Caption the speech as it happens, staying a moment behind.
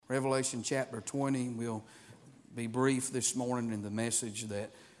Revelation chapter 20. We'll be brief this morning in the message that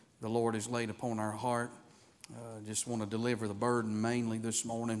the Lord has laid upon our heart. Just want to deliver the burden mainly this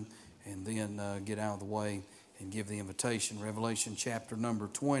morning and then get out of the way and give the invitation. Revelation chapter number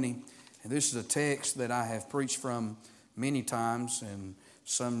 20. And this is a text that I have preached from many times, and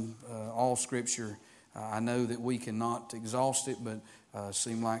all Scripture. I know that we cannot exhaust it, but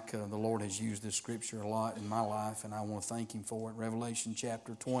seem like the Lord has used this Scripture a lot in my life, and I want to thank Him for it. Revelation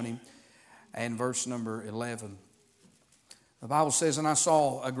chapter 20 and verse number 11. The Bible says, "And I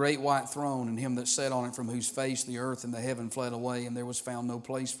saw a great white throne, and Him that sat on it, from whose face the earth and the heaven fled away, and there was found no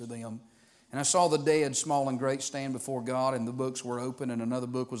place for them. And I saw the dead, small and great, stand before God, and the books were open, and another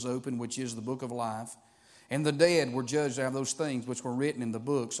book was opened, which is the book of life. And the dead were judged out of those things which were written in the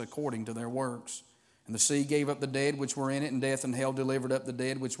books according to their works. And the sea gave up the dead which were in it, and death and hell delivered up the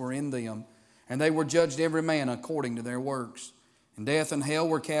dead which were in them. And they were judged every man according to their works. And death and hell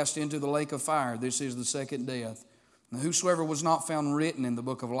were cast into the lake of fire. This is the second death. And whosoever was not found written in the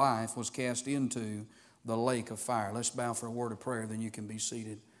book of life was cast into the lake of fire." Let's bow for a word of prayer, then you can be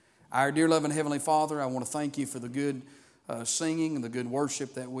seated. Our dear loving Heavenly Father, I want to thank You for the good singing and the good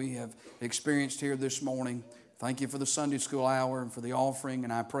worship that we have experienced here this morning. Thank You for the Sunday school hour and for the offering,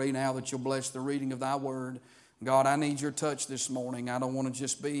 and I pray now that You'll bless the reading of Thy word. God, I need Your touch this morning. I don't want to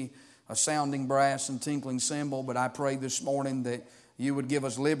just be a sounding brass and tinkling cymbal, but I pray this morning that You would give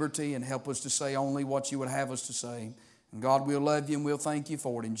us liberty and help us to say only what You would have us to say. And God, we'll love You and we'll thank You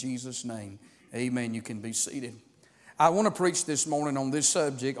for it in Jesus' name. Amen. You can be seated. I want to preach this morning on this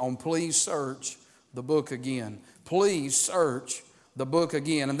subject, on please search the book again. Please search the book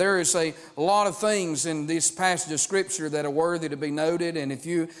again. And there is a lot of things in this passage of Scripture that are worthy to be noted. And if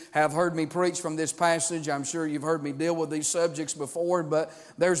you have heard me preach from this passage, I'm sure you've heard me deal with these subjects before. But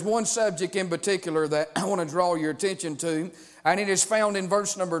there's one subject in particular that I want to draw your attention to. And it is found in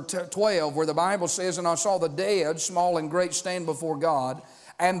verse number 12, where the Bible says, "And I saw the dead, small and great, stand before God.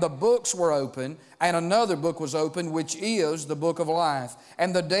 And the books were open, and another book was opened, which is the book of life.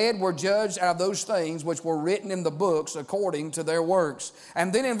 And the dead were judged out of those things which were written in the books according to their works."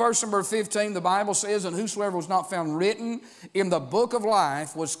 And then in verse number 15, the Bible says, "And whosoever was not found written in the book of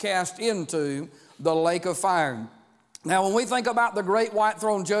life was cast into the lake of fire." Now, when we think about the great white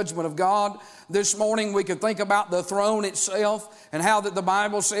throne judgment of God, this morning we could think about the throne itself and how that the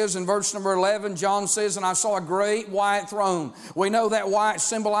Bible says in verse number 11, John says, "And I saw a great white throne." We know that white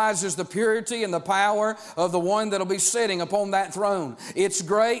symbolizes the purity and the power of the one that will be sitting upon that throne. It's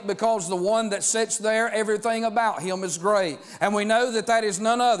great because the one that sits there, everything about Him is great. And we know that that is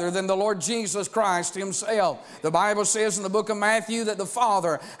none other than the Lord Jesus Christ Himself. The Bible says in the book of Matthew that the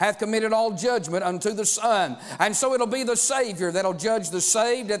Father hath committed all judgment unto the Son. And so it'll be the Savior that'll judge the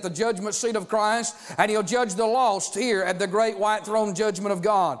saved at the judgment seat of Christ, and He'll judge the lost here at the great white throne judgment of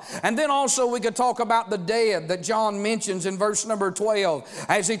God. And then also we could talk about the dead that John mentions in verse number 12,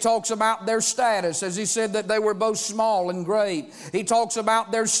 as he talks about their status, as he said that they were both small and great. He talks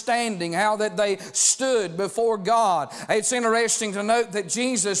about their standing, how that they stood before God. It's interesting to note that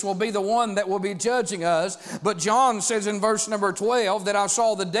Jesus will be the one that will be judging us, but John says in verse number 12 that I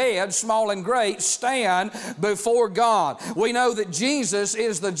saw the dead, small and great, stand before God. We know that Jesus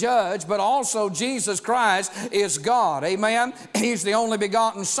is the judge, but also Jesus Christ is God. Amen? He's the only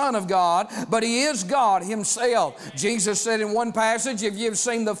begotten Son of God, but He is God Himself. Jesus said in one passage, "If you've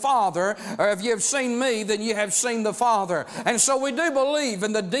seen the Father, or if you've seen Me, then you have seen the Father." And so we do believe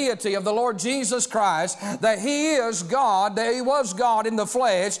in the deity of the Lord Jesus Christ, that He is God, that He was God in the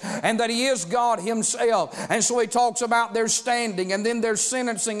flesh, and that He is God Himself. And so He talks about their standing and then their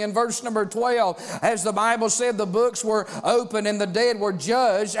sentencing in verse number 12. As the Bible said, the books were open and the dead were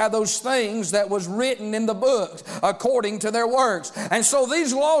judged out of those things that was written in the books according to their works. And so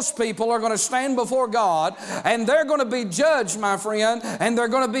these lost people are going to stand before God, and they're going to be judged, my friend, and they're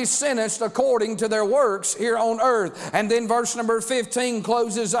going to be sentenced according to their works here on earth. And then verse number 15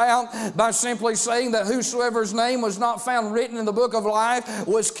 closes out by simply saying that whosoever's name was not found written in the book of life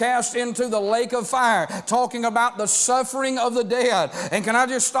was cast into the lake of fire, talking about the suffering of the dead. And can I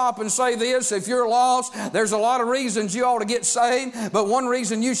just stop and say this? If you're lost, there's a lot of reasons you ought to get saved, but one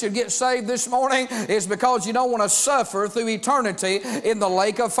reason you should get saved this morning is because you don't want to suffer through eternity in the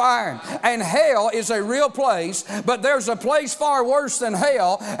lake of fire. And hell is a real place, but there's a place far worse than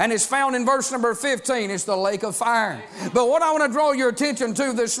hell, and it's found in verse number 15. It's the lake of fire. But what I want to draw your attention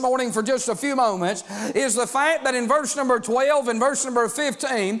to this morning for just a few moments is the fact that in verse number 12 and verse number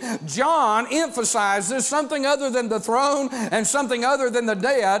 15, John emphasizes something other than the throne and something other than the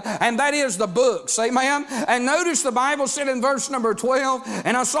dead, and that is the books. Amen? And notice notice the Bible said in verse number 12,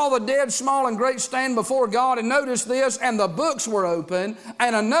 and I saw the dead, small and great, stand before God. And notice this, and the books were open,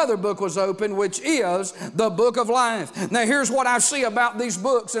 and another book was opened, which is the book of life. Now here's what I see about these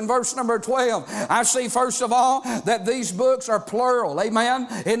books in verse number 12. I see first of all that these books are plural. Amen.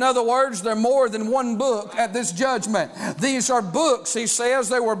 In other words, they're more than one book at this judgment. These are books, he says.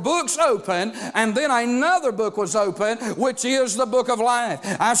 There were books open, and then another book was open, which is the book of life.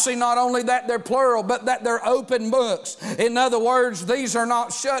 I see not only that they're plural, but that they're open books. In other words, these are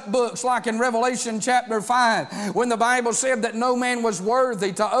not shut books like in Revelation chapter 5, when the Bible said that no man was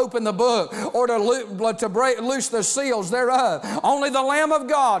worthy to open the book or to loose the seals thereof. Only the Lamb of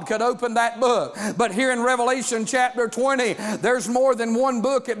God could open that book. But here in Revelation chapter 20, there's more than one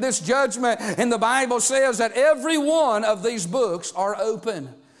book at this judgment, and the Bible says that every one of these books are open.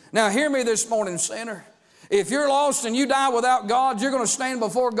 Now hear me this morning, sinner. If you're lost and you die without God, you're going to stand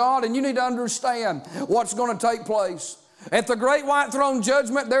before God, and you need to understand what's going to take place. At the great white throne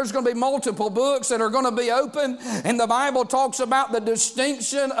judgment, there's going to be multiple books that are going to be open, and the Bible talks about the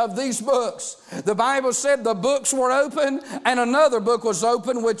distinction of these books. The Bible said the books were open, and another book was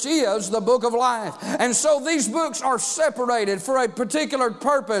open, which is the book of life. And so these books are separated for a particular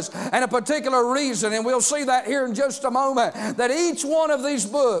purpose and a particular reason, and we'll see that here in just a moment, that each one of these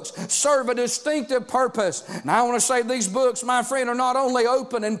books serve a distinctive purpose. Now I want to say these books, my friend, are not only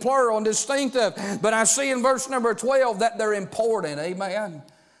open and plural and distinctive, but I see in verse number 12 that they're important. Amen.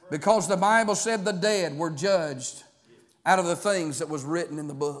 Because the Bible said the dead were judged out of the things that was written in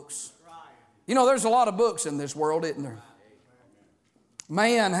the books. You know, there's a lot of books in this world, isn't there?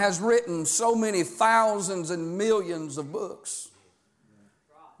 Man has written so many thousands and millions of books.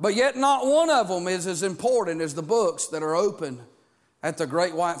 But yet not one of them is as important as the books that are open at the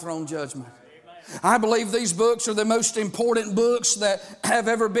great white throne judgment. I believe these books are the most important books that have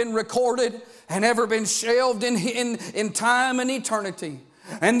ever been recorded and ever been shelved in time and eternity.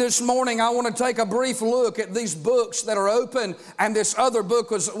 And this morning I want to take a brief look at these books that are open and this other book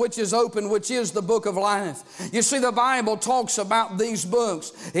which is open, which is the book of life. You see, the Bible talks about these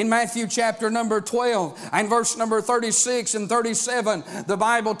books. In Matthew chapter number 12 and verse number 36 and 37, the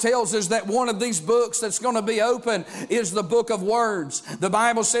Bible tells us that one of these books that's going to be open is the book of words. The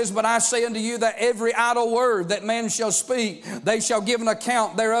Bible says, "But I say unto you that every idle word that man shall speak, they shall give an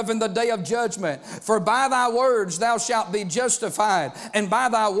account thereof in the day of judgment. For by thy words thou shalt be justified, and by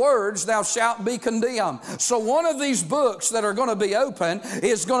thy words thou shalt be condemned." So one of these books that are going to be open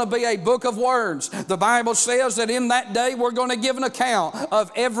is going to be a book of words. The Bible says that in that day we're going to give an account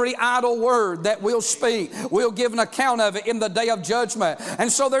of every idle word that we'll speak. We'll give an account of it in the day of judgment.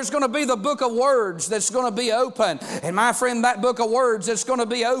 And so there's going to be the book of words that's going to be open. And my friend, that book of words that's going to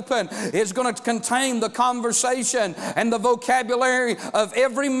be open is going to contain the conversation and the vocabulary of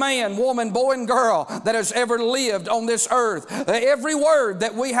every man, woman, boy, and girl that has ever lived on this earth. Every word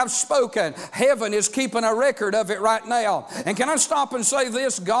that we have spoken, heaven is keeping a record of it right now. And can I stop and say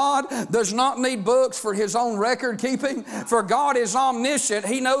this? God does not need books for His own record keeping, for God is omniscient.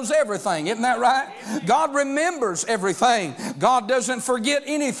 He knows everything. Isn't that right? God remembers everything. God doesn't forget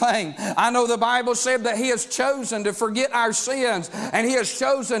anything. I know the Bible said that He has chosen to forget our sins, and He has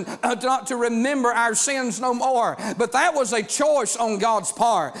chosen not to remember our sins no more. But that was a choice on God's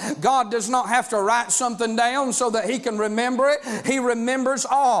part. God does not have to write something down so that He can remember it. He remembers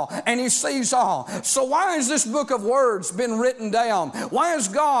all, and He sees all. So why has this book of words been written down? Why is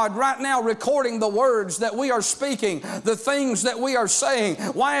God right now recording the words that we are speaking, the things that we are saying?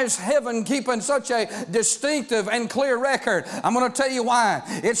 Why is heaven keeping such a distinctive and clear record? I'm going to tell you why.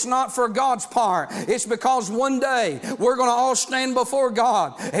 It's not for God's part. It's because one day we're going to all stand before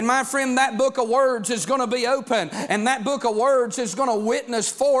God. And my friend, that book of words is going to be open, and that book of words is going to witness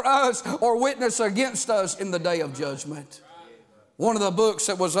for us or witness against us in the day of judgment. One of the books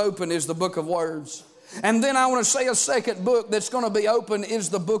that was open is the book of words. And then I want to say a second book that's going to be open is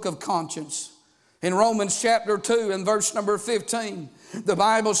the book of conscience. In Romans chapter 2 and verse number 15, the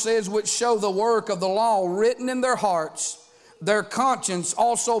Bible says, "Which show the work of the law written in their hearts, their conscience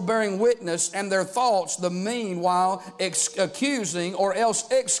also bearing witness, and their thoughts the meanwhile accusing or else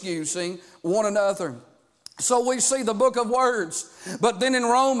excusing one another." So we see the book of words. But then in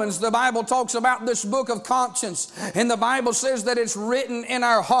Romans, the Bible talks about this book of conscience. And the Bible says that it's written in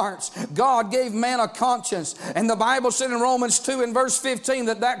our hearts. God gave man a conscience. And the Bible said in Romans 2 and verse 15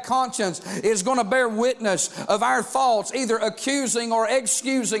 that that conscience is going to bear witness of our thoughts, either accusing or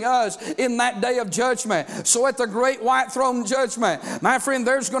excusing us in that day of judgment. So at the great white throne judgment, my friend,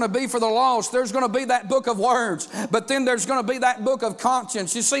 there's going to be for the lost, there's going to be that book of words. But then there's going to be that book of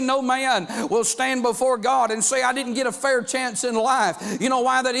conscience. You see, no man will stand before God God and say, I didn't get a fair chance in life. You know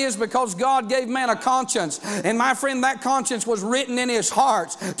why that is? Because God gave man a conscience. And my friend, that conscience was written in his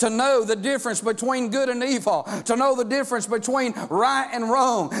heart to know the difference between good and evil, to know the difference between right and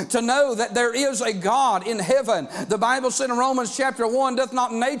wrong, to know that there is a God in heaven. The Bible said in Romans chapter 1, doth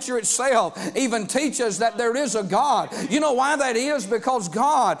not nature itself even teach us that there is a God? You know why that is? Because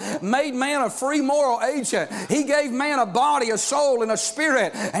God made man a free moral agent. He gave man a body, a soul, and a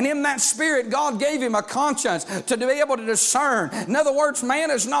spirit. And in that spirit, God gave him a conscience to be able to discern. In other words,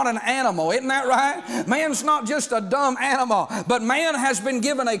 man is not an animal. Isn't that right? Man's not just a dumb animal, but man has been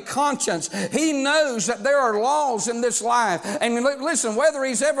given a conscience. He knows that there are laws in this life. And listen, whether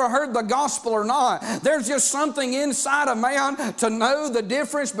he's ever heard the gospel or not, there's just something inside of man to know the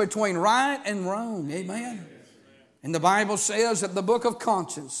difference between right and wrong. Amen. And the Bible says that the book of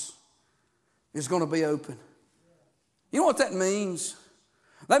conscience is going to be open. You know what that means?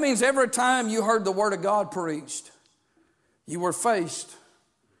 That means every time you heard the Word of God preached, you were faced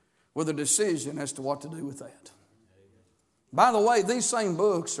with a decision as to what to do with that. By the way, these same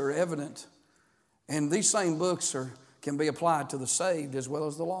books are evident, and these same books can be applied to the saved as well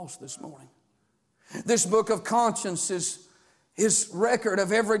as the lost this morning. This book of conscience is record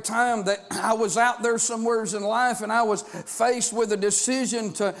of every time that I was out there somewheres in life and I was faced with a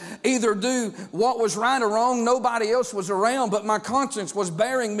decision to either do what was right or wrong. Nobody else was around, but my conscience was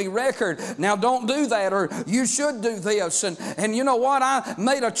bearing me record. Now don't do that, or you should do this. And you know what? I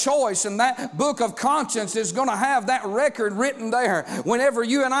made a choice, and that book of conscience is going to have that record written there. Whenever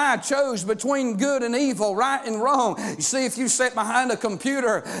you and I chose between good and evil, right and wrong. You see, if you sit behind a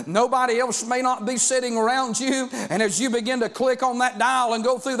computer, nobody else may not be sitting around you, and as you begin to click on that dial and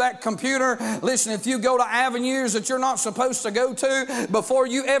go through that computer, listen, if you go to avenues that you're not supposed to go to, before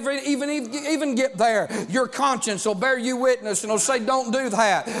you ever even get there, your conscience will bear you witness and will say, don't do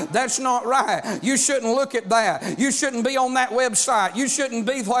that. That's not right. You shouldn't look at that. You shouldn't be on that website. You shouldn't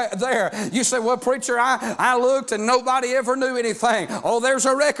be there. You say, well, preacher, I looked and nobody ever knew anything. Oh, there's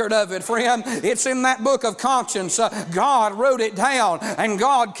a record of it, friend. It's in that book of conscience. God wrote it down, and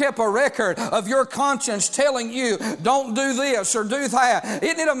God kept a record of your conscience telling you, don't do this or do that.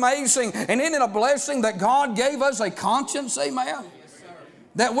 Isn't it amazing and isn't it a blessing that God gave us a conscience? Amen.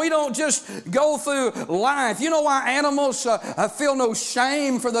 That we don't just go through life. You know why animals feel no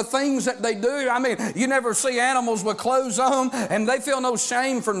shame for the things that they do? I mean, you never see animals with clothes on and they feel no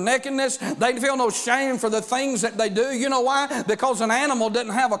shame for nakedness. They feel no shame for the things that they do. You know why? Because an animal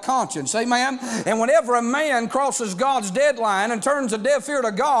doesn't have a conscience. Amen? And whenever a man crosses God's deadline and turns a deaf ear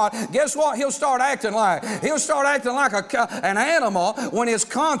to God, guess what? He'll start acting like. He'll start acting like an animal when his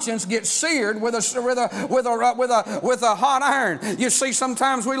conscience gets seared with a hot iron. You see, sometimes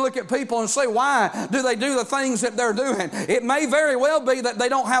we look at people and say, why do they do the things that they're doing? It may very well be that they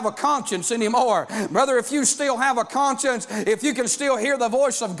don't have a conscience anymore. Brother, if you still have a conscience, if you can still hear the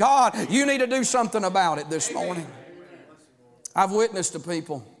voice of God, you need to do something about it this morning. I've witnessed to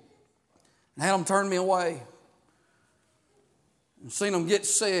people and had them turn me away. And seen them get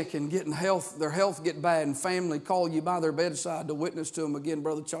sick and their health get bad, and family call you by their bedside to witness to them again,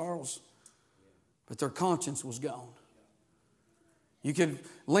 Brother Charles. But their conscience was gone. You could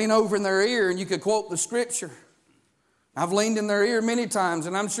lean over in their ear and you could quote the scripture. I've leaned in their ear many times,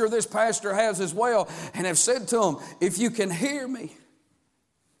 and I'm sure this pastor has as well, and have said to them, if you can hear me,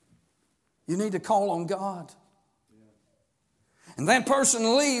 you need to call on God. And that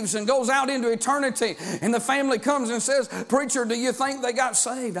person leaves and goes out into eternity, and the family comes and says, preacher, do you think they got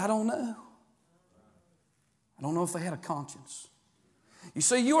saved? I don't know. I don't know if they had a conscience. You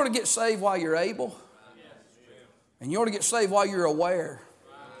see, you ought to get saved while you're able. And you ought to get saved while you're aware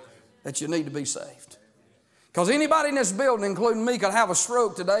that you need to be saved. Because anybody in this building, including me, could have a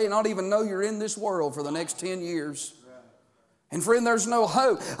stroke today and not even know you're in this world for the next 10 years. And friend, there's no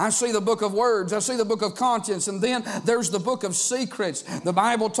hope. I see the book of words. I see the book of conscience. And then there's the book of secrets. The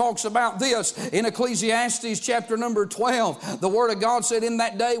Bible talks about this in Ecclesiastes chapter number 12. The Word of God said, in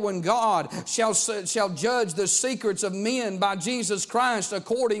that day when God shall judge the secrets of men by Jesus Christ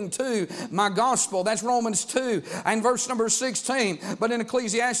according to my gospel. That's Romans 2 and verse number 16. But in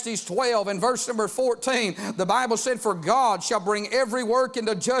Ecclesiastes 12 and verse number 14, the Bible said, for God shall bring every work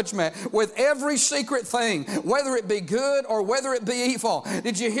into judgment with every secret thing, whether it be good or whether whether it be evil.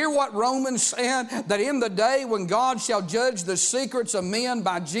 Did you hear what Romans said? That in the day when God shall judge the secrets of men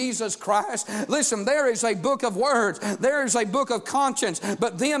by Jesus Christ. Listen, there is a book of words. There is a book of conscience.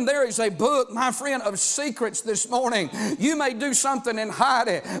 But then there is a book, my friend, of secrets this morning. You may do something and hide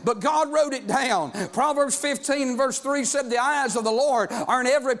it, but God wrote it down. Proverbs 15 and verse 3 said, the eyes of the Lord are in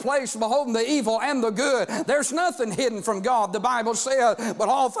every place, beholding the evil and the good. There's nothing hidden from God, the Bible says, but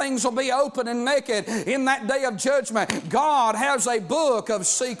all things will be open and naked in that day of judgment. God has a book of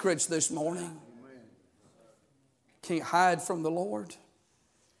secrets this morning. Can't hide from the Lord.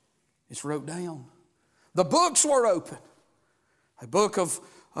 It's wrote down. The books were open. A book of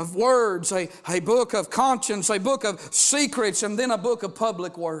words, a book of conscience, a book of secrets, and then a book of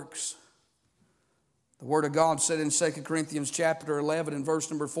public works. The Word of God said in 2 Corinthians chapter 11 and verse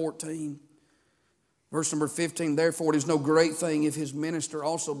number 14, verse number 15, therefore it is no great thing if his minister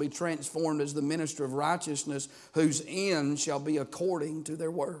also be transformed as the minister of righteousness, whose end shall be according to their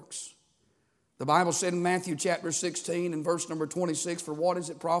works. The Bible said in Matthew chapter 16 and verse number 26, for what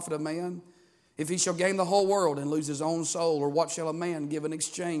is it profit a man if he shall gain the whole world and lose his own soul? Or what shall a man give in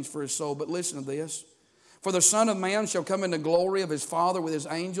exchange for his soul? But listen to this. For the Son of Man shall come in the glory of his Father with his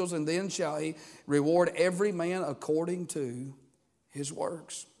angels, and then shall he reward every man according to his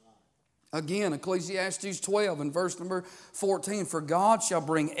works. Again, Ecclesiastes 12 and verse number 14, for God shall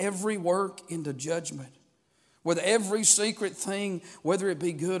bring every work into judgment, with every secret thing, whether it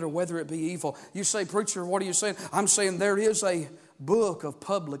be good or whether it be evil. You say, preacher, what are you saying? I'm saying there is a book of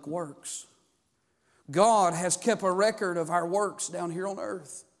public works. God has kept a record of our works down here on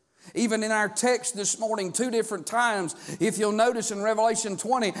earth. Even in our text this morning, 2 different times, if you'll notice in Revelation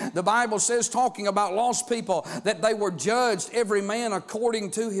 20, the Bible says, talking about lost people, that they were judged, every man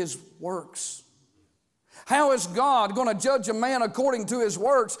according to his works. How is God going to judge a man according to his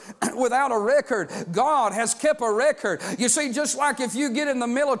works without a record? God has kept a record. You see, just like if you get in the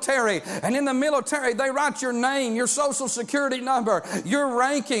military, and in the military they write your name, your social security number, your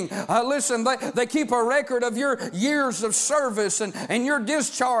ranking. Listen, they keep a record of your years of service and your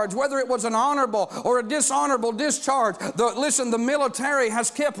discharge, whether it was an honorable or a dishonorable discharge. The military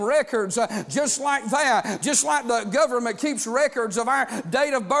has kept records just like that. Just like the government keeps records of our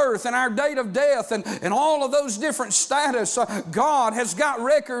date of birth and our date of death and all of those different status. God has got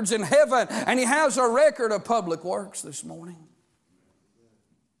records in heaven, and He has a record of public works this morning.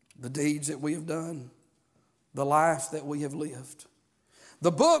 The deeds that we have done, the life that we have lived.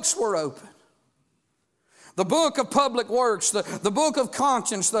 The books were open. The book of public works, the book of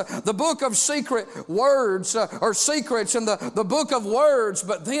conscience, the book of secret words or secrets, and the book of words.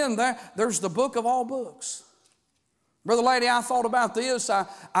 But then there's the book of all books. Brother Lady, I thought about this.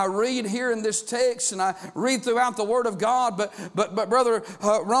 I read here in this text and I read throughout the Word of God, but Brother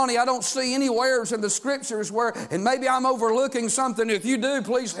Ronnie, I don't see anywhere in the Scriptures where, and maybe I'm overlooking something. If you do,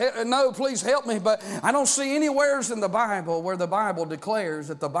 please help me. But I don't see anywhere in the Bible where the Bible declares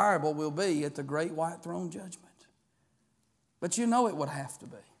that the Bible will be at the great white throne judgment. But you know it would have to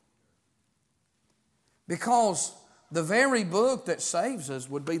be. Because the very book that saves us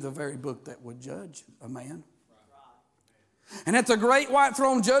would be the very book that would judge a man. And at the great white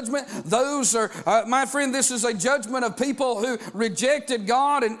throne judgment, those are, my friend, this is a judgment of people who rejected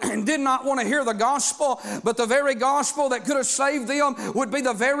God and did not want to hear the gospel. But the very gospel that could have saved them would be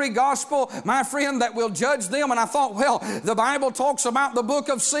the very gospel, my friend, that will judge them. And I thought, well, the Bible talks about the book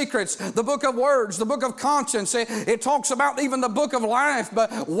of secrets, the book of words, the book of conscience. It talks about even the book of life.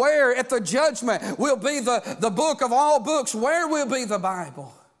 But where at the judgment will be the book of all books? Where will be the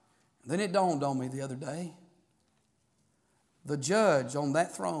Bible? Then it dawned on me the other day. The judge on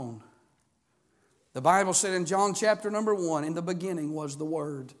that throne. The Bible said in John chapter number 1, in the beginning was the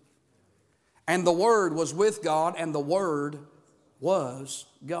Word. And the Word was with God, and the Word was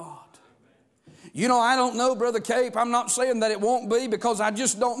God. You know, I don't know, Brother Cape. I'm not saying that it won't be, because I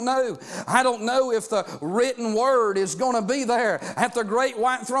just don't know. I don't know if the written word is going to be there at the great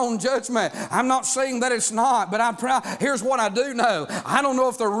white throne judgment. I'm not saying that it's not, but here's what I do know. I don't know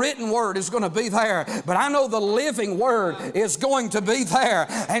if the written word is going to be there, but I know the living word is going to be there.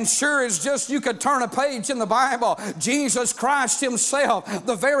 And sure as just you could turn a page in the Bible, Jesus Christ Himself,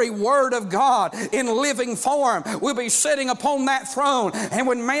 the very Word of God in living form, will be sitting upon that throne. And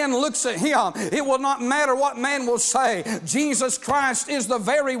when man looks at Him, it will not matter what man will say. Jesus Christ is the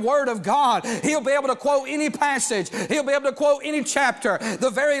very Word of God. He'll be able to quote any passage. He'll be able to quote any chapter. The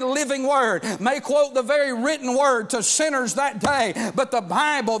very living Word may quote the very written Word to sinners that day. But the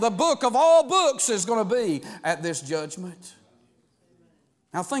Bible, the book of all books, is going to be at this judgment.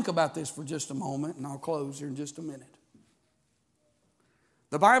 Now think about this for just a moment, and I'll close here in just a minute.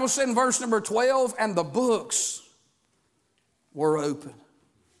 The Bible said in verse number 12, and the books were open.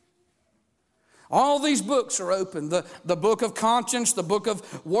 All these books are open. The book of conscience, the book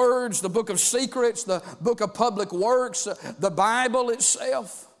of words, the book of secrets, the book of public works, the Bible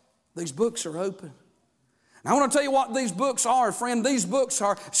itself. These books are open. And I want to tell you what these books are, friend. These books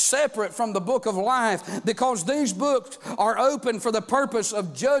are separate from the book of life because these books are open for the purpose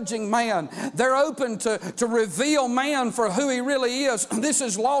of judging man. They're open to reveal man for who he really is. This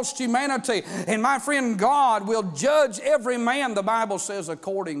is lost humanity. And my friend, God will judge every man, the Bible says,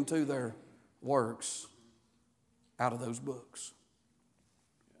 according to their works out of those books.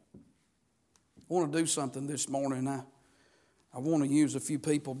 I want to do something this morning. I want to use a few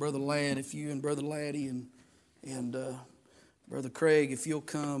people. Brother Ladd, if you and Brother Laddie and Brother Craig, if you'll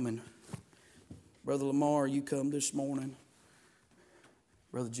come, and Brother Lamar, you come this morning.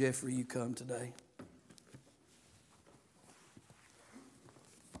 Brother Jeffrey, you come today.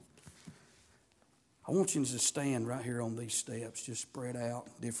 I want you to stand right here on these steps, just spread out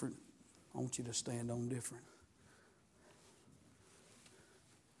different. I want you to stand on different.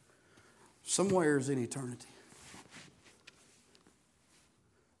 Somewhere is in eternity.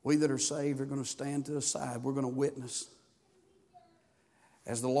 We that are saved are going to stand to the side. We're going to witness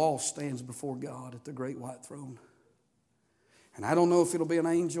as the lost stands before God at the great white throne. And I don't know if it'll be an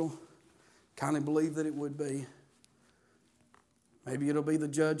angel. Kindly believe that it would be. Maybe it'll be the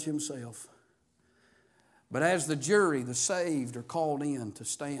judge himself. But as the jury, the saved are called in to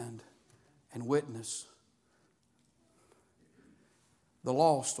stand and witness. The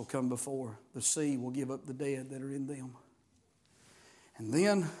lost will come before. The sea will give up the dead that are in them. And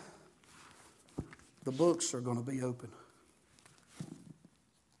then the books are going to be open.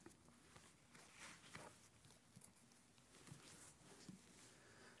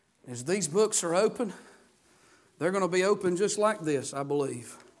 As these books are open, they're going to be open just like this, I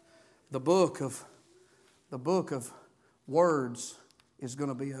believe. The book of words is going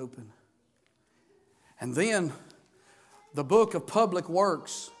to be open. And then the book of public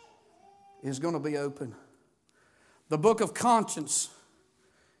works is going to be open. The book of conscience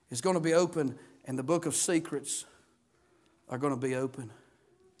is going to be open, and the book of secrets are going to be open.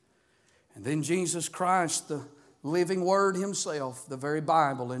 And then Jesus Christ, the living Word Himself, the very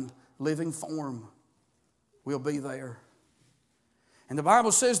Bible in living form, will be there. And the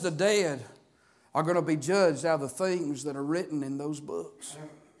Bible says the dead are going to be judged out of the things that are written in those books.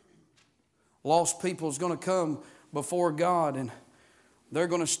 Lost people is going to come before God, and they're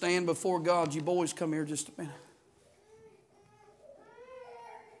going to stand before God. You boys come here just a minute.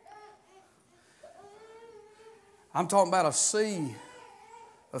 I'm talking about a sea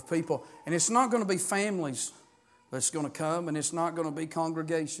of people. And it's not going to be families that's going to come, and it's not going to be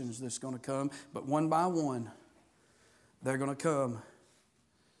congregations that's going to come, but one by one, they're going to come.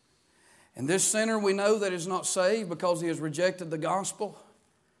 And this sinner we know that is not saved because he has rejected the gospel.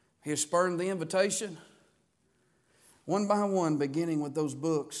 He has spurned the invitation. One by one, beginning with those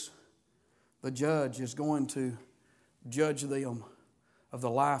books, the judge is going to judge them of the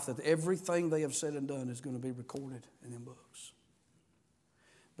life that everything they have said and done is going to be recorded in them books.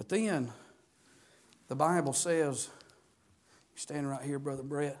 But then, the Bible says, you stand right here, Brother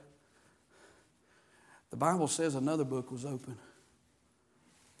Brett. The Bible says another book was open,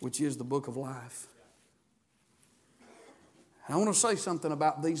 which is the book of life. And I want to say something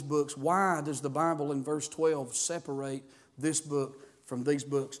about these books. Why does the Bible in verse 12 separate this book from these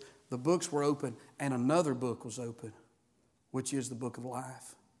books? The books were open, and another book was open, which is the book of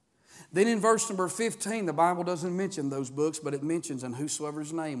life. Then in verse number 15, the Bible doesn't mention those books, but it mentions, and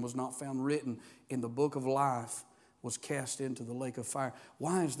whosoever's name was not found written in the book of life was cast into the lake of fire.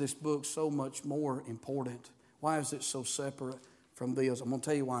 Why is this book so much more important? Why is it so separate from these? I'm going to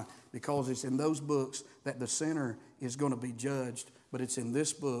tell you why. Because it's in those books that the sinner is going to be judged, but it's in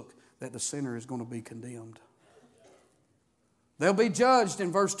this book that the sinner is going to be condemned. They'll be judged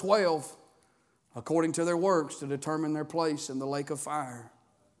in verse 12 according to their works to determine their place in the lake of fire.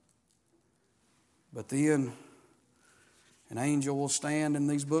 But then an angel will stand and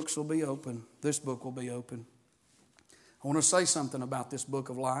these books will be open. This book will be open. I want to say something about this book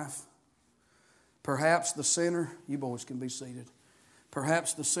of life. Perhaps the sinner, you boys can be seated.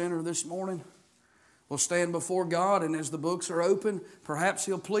 Perhaps the sinner this morning will stand before God, and as the books are open, perhaps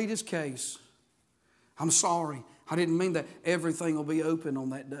he'll plead his case. I'm sorry, I didn't mean that. Everything will be open on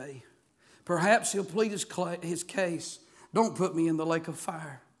that day. Perhaps he'll plead his case. Don't put me in the lake of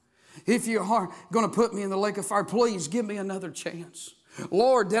fire. If you are going to put me in the lake of fire, please give me another chance.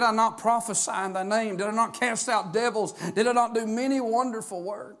 Lord, did I not prophesy in thy name? Did I not cast out devils? Did I not do many wonderful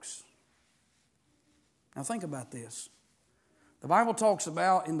works? Now think about this. The Bible talks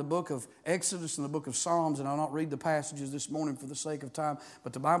about in the book of Exodus and the book of Psalms, and I'll not read the passages this morning for the sake of time,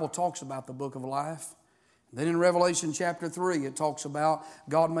 but the Bible talks about the book of life. Then in Revelation chapter 3, it talks about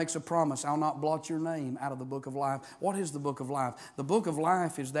God makes a promise, I'll not blot your name out of the book of life. What is the book of life? The book of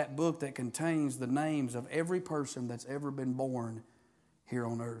life is that book that contains the names of every person that's ever been born here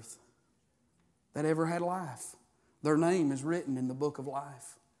on earth, that ever had life. Their name is written in the book of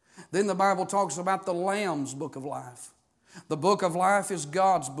life. Then the Bible talks about the Lamb's book of life. The book of life is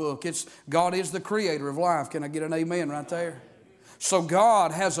God's book. God is the creator of life. Can I get an amen right there? So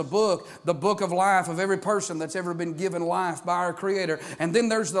God has a book, the book of life of every person that's ever been given life by our Creator. And then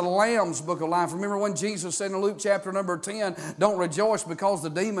there's the Lamb's book of life. Remember when Jesus said in Luke chapter number 10, don't rejoice because the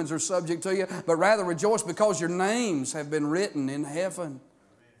demons are subject to you, but rather rejoice because your names have been written in heaven.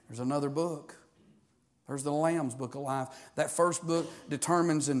 There's another book. There's the Lamb's book of life. That first book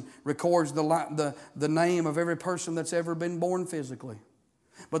determines and records the name of every person that's ever been born physically.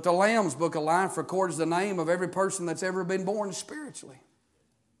 But the Lamb's book of life records the name of every person that's ever been born spiritually.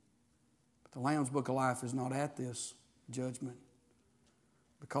 But the Lamb's book of life is not at this judgment,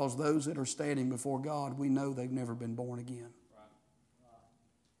 because those that are standing before God, we know they've never been born again.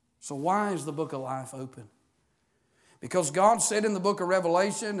 So why is the book of life open? Because God said in the book of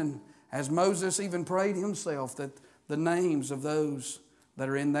Revelation, and as Moses even prayed himself, that the names of those that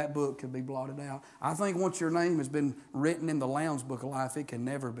are in that book could be blotted out. I think once your name has been written in the Lamb's book of life, it can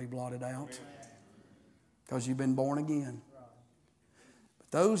never be blotted out, because you've been born again.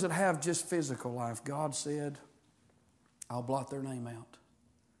 But those that have just physical life, God said, I'll blot their name out.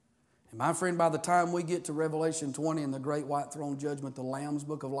 And my friend, by the time we get to Revelation 20 and the great white throne judgment, the Lamb's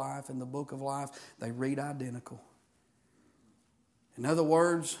book of life and the book of life, they read identical. In other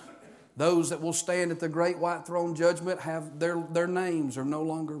words, those that will stand at the great white throne judgment have their names are no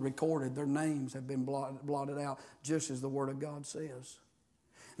longer recorded. Their names have been blotted out, just as the Word of God says.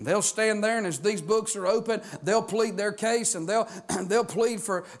 And they'll stand there, and as these books are open, they'll plead their case, and they'll plead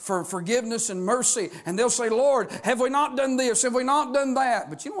for forgiveness and mercy. And they'll say, Lord, have we not done this? Have we not done that?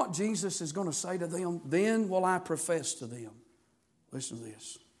 But you know what Jesus is going to say to them? Then will I profess to them. Listen to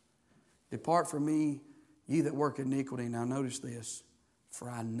this. Depart from me, ye that work iniquity. Now notice this. For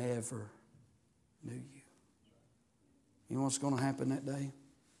I never knew you. You know what's going to happen that day?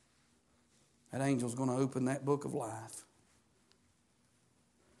 That angel's going to open that book of life.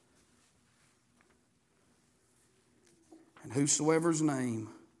 And whosoever's name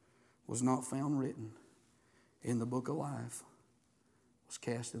was not found written in the book of life was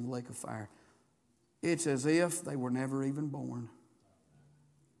cast in the lake of fire. It's as if they were never even born.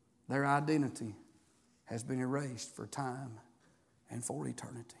 Their identity has been erased for time and for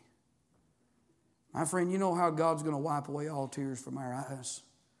eternity. My friend, you know how God's going to wipe away all tears from our eyes?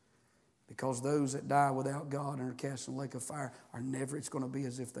 Because those that die without God and are cast in the lake of fire are never, it's going to be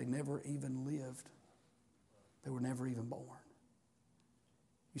as if they never even lived. They were never even born.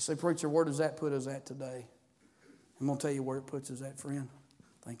 You say, preacher, where does that put us at today? I'm going to tell you where it puts us at, friend.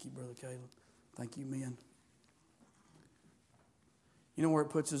 Thank you, Brother Caleb. Thank you, men. You know where it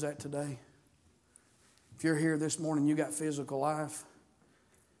puts us at today? If you're here this morning, you got physical life,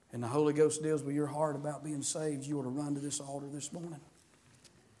 and the Holy Ghost deals with your heart about being saved, you ought to run to this altar this morning.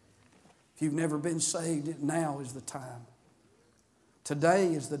 If you've never been saved, now is the time.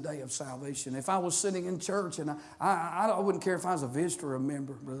 Today is the day of salvation. If I was sitting in church, and I wouldn't care if I was a visitor or a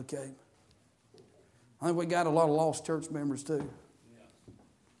member, Brother Cabe. I think we got a lot of lost church members too.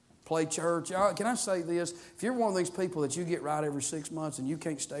 Play church. Can I say this? If you're one of these people that you get right every 6 months and you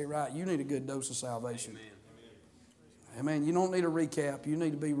can't stay right, you need a good dose of salvation. Amen. You don't need a recap. You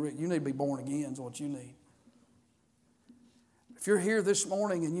need to be born again is what you need. If you're here this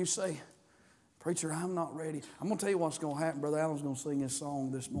morning and you say, preacher, I'm not ready. I'm going to tell you what's going to happen. Brother Alan's going to sing his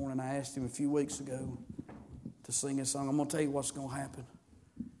song this morning. I asked him a few weeks ago to sing his song. I'm going to tell you what's going to happen.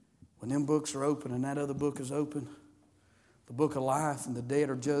 When them books are open and that other book is open, the book of life, and the dead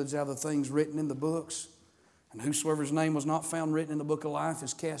are judged out of the things written in the books. And whosoever's name was not found written in the book of life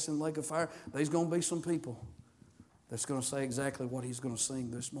is cast in the lake of fire. There's going to be some people that's going to say exactly what he's going to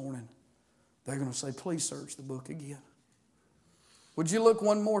sing this morning. They're going to say, please search the book again. Would you look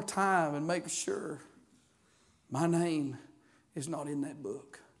one more time and make sure my name is not in that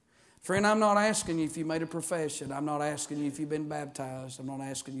book? Friend, I'm not asking you if you made a profession. I'm not asking you if you've been baptized. I'm not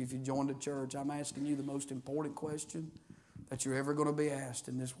asking you if you joined a church. I'm asking you the most important question that you're ever going to be asked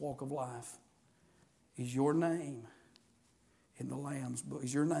in this walk of life. Is your name in the Lamb's book?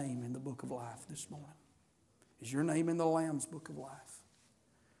 Is your name in the book of life this morning? Is your name in the Lamb's book of life?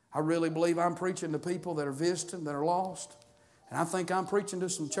 I really believe I'm preaching to people that are visiting, that are lost. And I think I'm preaching to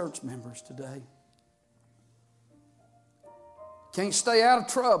some church members today. Can't stay out of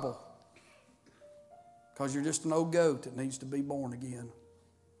trouble because you're just an old goat that needs to be born again.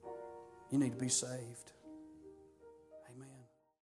 You need to be saved.